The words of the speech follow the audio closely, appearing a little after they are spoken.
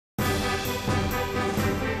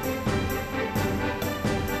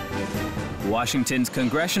Washington's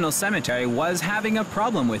Congressional Cemetery was having a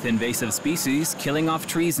problem with invasive species killing off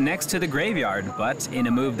trees next to the graveyard, but in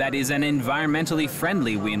a move that is an environmentally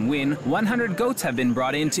friendly win-win, 100 goats have been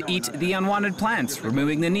brought in to eat the unwanted plants,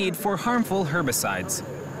 removing the need for harmful herbicides.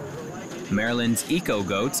 Maryland's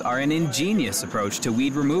eco-goats are an ingenious approach to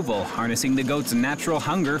weed removal, harnessing the goats' natural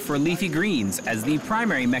hunger for leafy greens as the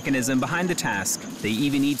primary mechanism behind the task. They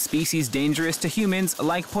even eat species dangerous to humans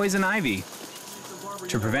like poison ivy.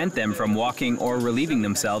 To prevent them from walking or relieving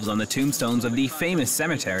themselves on the tombstones of the famous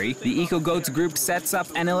cemetery, the eco-goats group sets up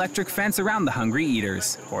an electric fence around the hungry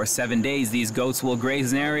eaters. For 7 days, these goats will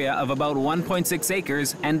graze an area of about 1.6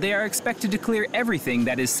 acres, and they are expected to clear everything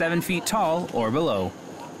that is 7 feet tall or below.